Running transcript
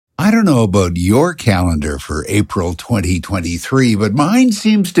I don't know about your calendar for April 2023, but mine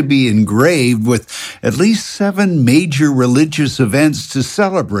seems to be engraved with at least 7 major religious events to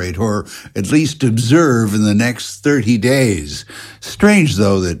celebrate or at least observe in the next 30 days. Strange,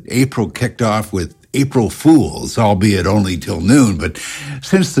 though, that April kicked off with April Fools, albeit only till noon. But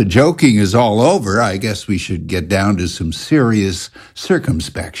since the joking is all over, I guess we should get down to some serious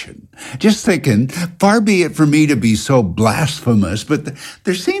circumspection. Just thinking, far be it for me to be so blasphemous, but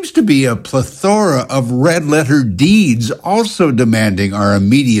there seems to be a plethora of red-letter deeds also demanding our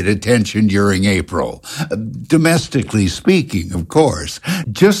immediate attention during April. Domestically speaking, of course.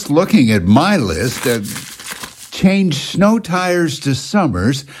 Just looking at my list, change snow tires to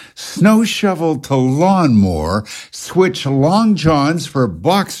summers, snow shovel to lawnmower, switch long johns for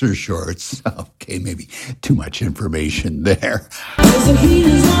boxer shorts. Okay, maybe too much information there.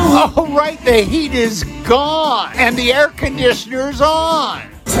 Oh, right, the heat is gone and the air conditioner's on.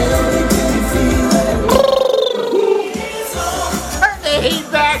 Turn the heat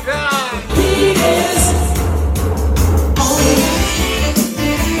back